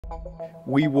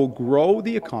We will grow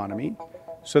the economy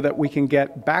so that we can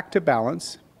get back to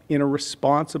balance in a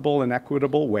responsible and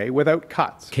equitable way without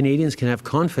cuts. Canadians can have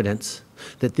confidence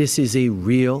that this is a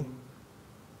real,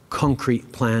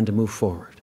 concrete plan to move forward.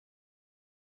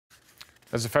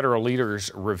 As the federal leaders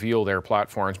reveal their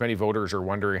platforms, many voters are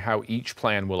wondering how each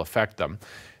plan will affect them.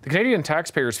 The Canadian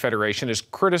Taxpayers Federation has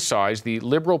criticized the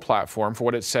Liberal platform for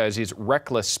what it says is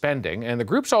reckless spending, and the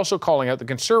group's also calling out the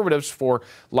Conservatives for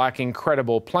lacking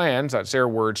credible plans, that's their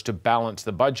words, to balance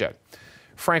the budget.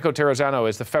 Franco Terrazzano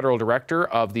is the federal director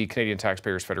of the Canadian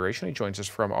Taxpayers Federation. He joins us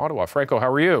from Ottawa. Franco,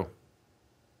 how are you?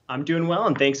 I'm doing well,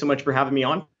 and thanks so much for having me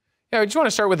on. Yeah, I just want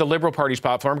to start with the Liberal Party's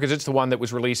platform because it's the one that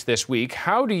was released this week.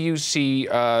 How do you see,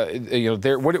 what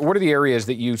are the areas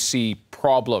that you see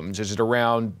problems? Is it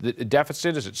around the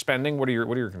deficit? Is it spending? What are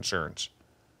your concerns?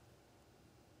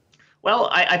 Well,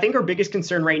 I think our biggest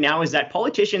concern right now is that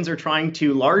politicians are trying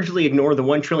to largely ignore the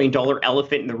 $1 trillion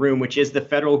elephant in the room, which is the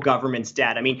federal government's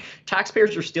debt. I mean,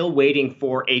 taxpayers are still waiting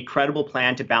for a credible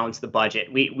plan to balance the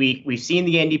budget. We've seen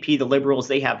the NDP, the Liberals,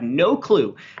 they have no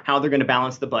clue how they're going to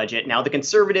balance the budget. Now, the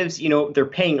Conservatives, they're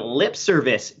paying lip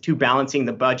service to balancing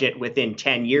the budget within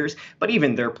 10 years, but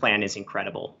even their plan is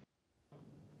incredible.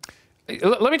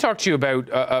 Let me talk to you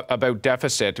about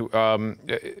deficit.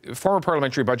 Former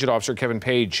parliamentary budget officer Kevin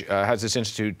Page has this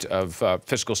Institute of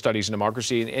Fiscal Studies and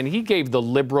Democracy, and he gave the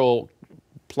Liberal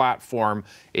platform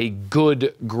a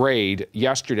good grade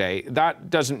yesterday. That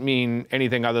doesn't mean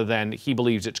anything other than he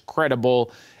believes it's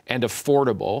credible and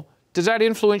affordable. Does that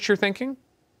influence your thinking?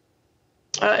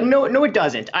 No, it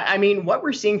doesn't. I mean, what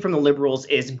we're seeing from the Liberals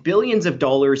is billions of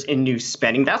dollars in new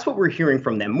spending. That's what we're hearing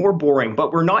from them. More boring,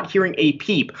 but we're not hearing a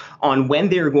peep on when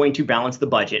they're going to balance the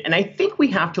budget. And I think we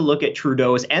have to look at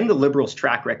Trudeau's and the Liberals'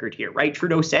 track record here, right?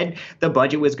 Trudeau said the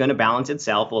budget was going to balance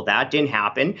itself. Well, that didn't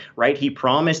happen, right? He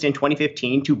promised in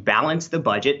 2015 to balance the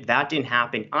budget. That didn't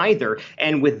happen either.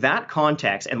 And with that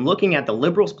context and looking at the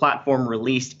Liberals' platform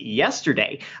released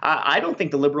yesterday, I don't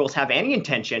think the Liberals have any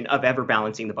intention of ever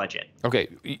balancing the budget. Okay.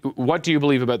 What do you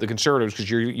believe about the Conservatives? Because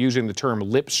you're using the term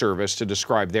lip service to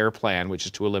describe their plan, which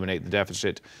is to eliminate the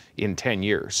deficit in 10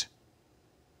 years.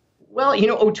 Well,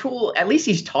 O'Toole, at least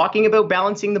he's talking about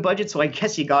balancing the budget, so I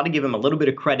guess you got to give him a little bit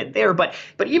of credit there. But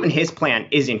even his plan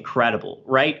is incredible,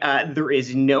 right? There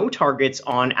is no targets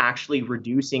on actually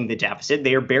reducing the deficit.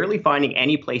 They are barely finding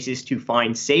any places to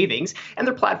find savings, and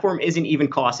their platform isn't even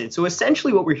costed. So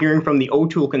essentially what we're hearing from the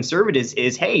O'Toole Conservatives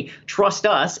is, hey, trust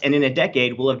us, and in a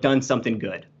decade we'll have done something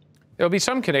good. There'll be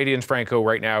some Canadians, Franco,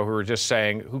 right now who are just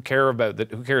saying, who cares about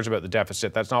the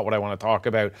deficit? That's not what I want to talk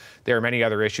about. There are many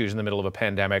other issues in the middle of a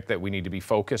pandemic that we need to be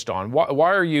focused on.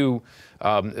 Why are you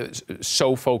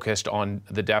so focused on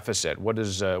the deficit? What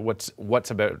is it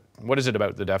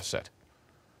about the deficit?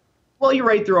 Well, you're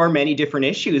right. There are many different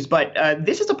issues, but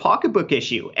this is a pocketbook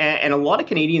issue. And a lot of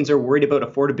Canadians are worried about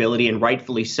affordability, and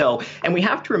rightfully so. And we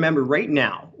have to remember right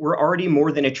now, we're already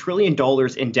more than $1 trillion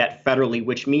in debt federally,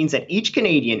 which means that each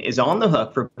Canadian is on the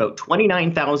hook for about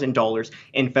 $29,000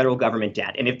 in federal government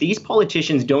debt. And if these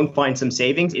politicians don't find some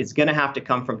savings, it's going to have to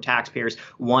come from taxpayers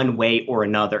one way or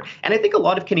another. And I think a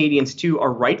lot of Canadians, too,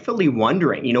 are rightfully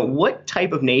wondering, what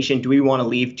type of nation do we want to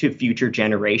leave to future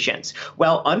generations?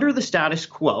 Well, under the status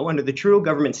quo, under the Trudeau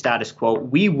government status quo,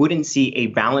 we wouldn't see a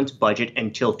balanced budget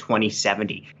until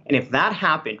 2070. And if that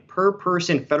happened, per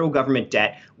person federal government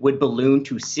debt would balloon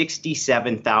to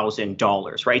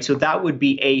 $67,000, right? So that would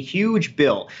be a huge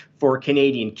bill for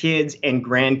Canadian kids and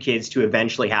grandkids to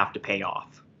eventually have to pay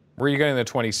off. Where are you getting the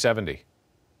 2070?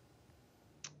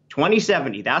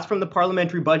 2070, that's from the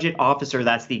Parliamentary Budget Officer.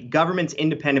 That's the government's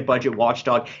independent budget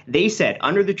watchdog. They said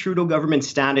under the Trudeau government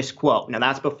status quo, now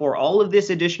that's before all of this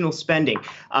additional spending,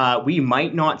 we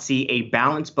might not see a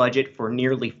balanced budget for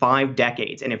nearly 5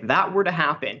 decades. And if that were to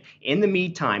happen, in the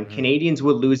meantime, Canadians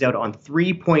would lose out on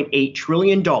 $3.8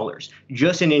 trillion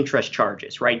just in interest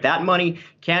charges, right? That money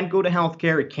can't go to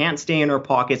healthcare. It can't stay in our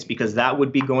pockets because that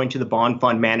would be going to the bond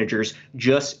fund managers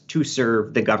just to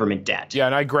serve the government debt. Yeah,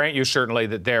 and I grant you certainly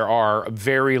that there are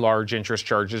very large interest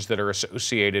charges that are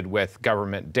associated with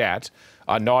government debt,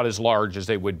 not as large as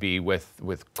they would be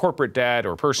with corporate debt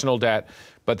or personal debt,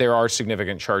 but there are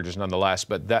significant charges nonetheless.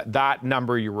 But that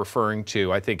number you're referring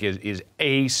to, I think, is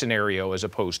a scenario as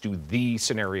opposed to the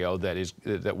scenario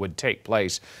that would take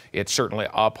place. It's certainly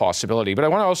a possibility. But I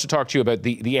want to also talk to you about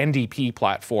the NDP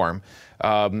platform.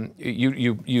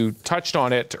 You touched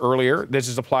on it earlier. This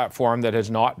is a platform that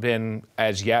has not been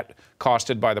as yet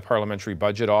costed by the Parliamentary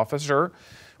Budget Officer.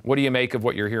 What do you make of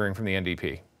what you're hearing from the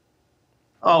NDP?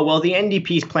 Oh, well, the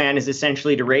NDP's plan is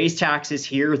essentially to raise taxes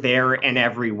here, there, and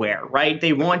everywhere, right?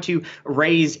 They want to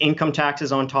raise income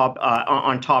taxes on top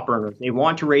earners. They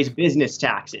want to raise business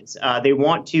taxes. They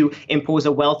want to impose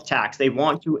a wealth tax. They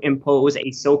want to impose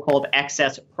a so-called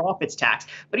excess profits tax.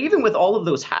 But even with all of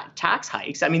those tax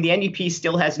hikes, I mean, the NDP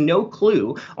still has no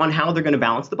clue on how they're going to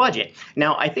balance the budget.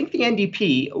 Now, I think the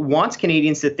NDP wants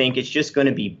Canadians to think it's just going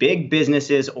to be big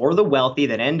businesses or the wealthy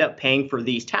that end up paying for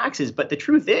these taxes. But the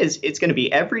truth is, it's going to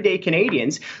be everyday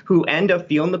Canadians who end up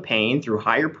feeling the pain through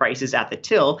higher prices at the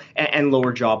till and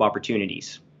lower job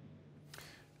opportunities.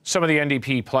 Some of the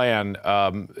NDP plan,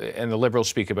 and the Liberals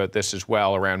speak about this as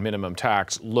well, around minimum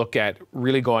tax, look at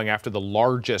really going after the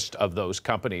largest of those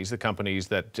companies, the companies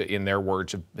that, in their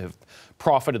words, have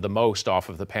profited the most off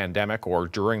of the pandemic or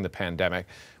during the pandemic.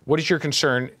 What is your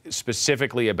concern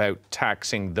specifically about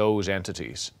taxing those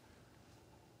entities?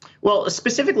 Well,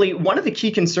 specifically, one of the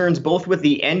key concerns both with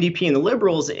the NDP and the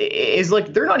Liberals is,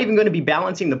 like, they're not even going to be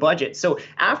balancing the budget. So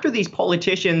after these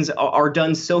politicians are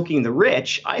done soaking the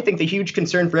rich, I think the huge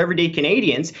concern for everyday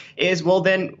Canadians is, well,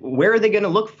 then where are they going to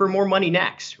look for more money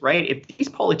next, right? If these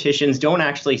politicians don't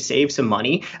actually save some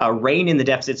money, rein in the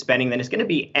deficit spending, then it's going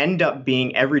to end up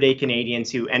being everyday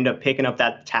Canadians who end up picking up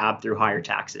that tab through higher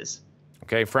taxes.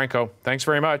 Okay, Franco, thanks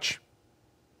very much.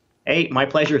 Hey, my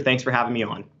pleasure. Thanks for having me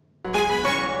on.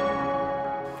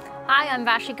 Hi, I'm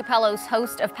Vashi Capellos,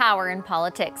 host of Power in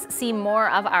Politics. See more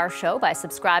of our show by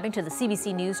subscribing to the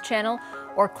CBC News channel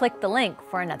or click the link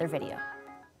for another video.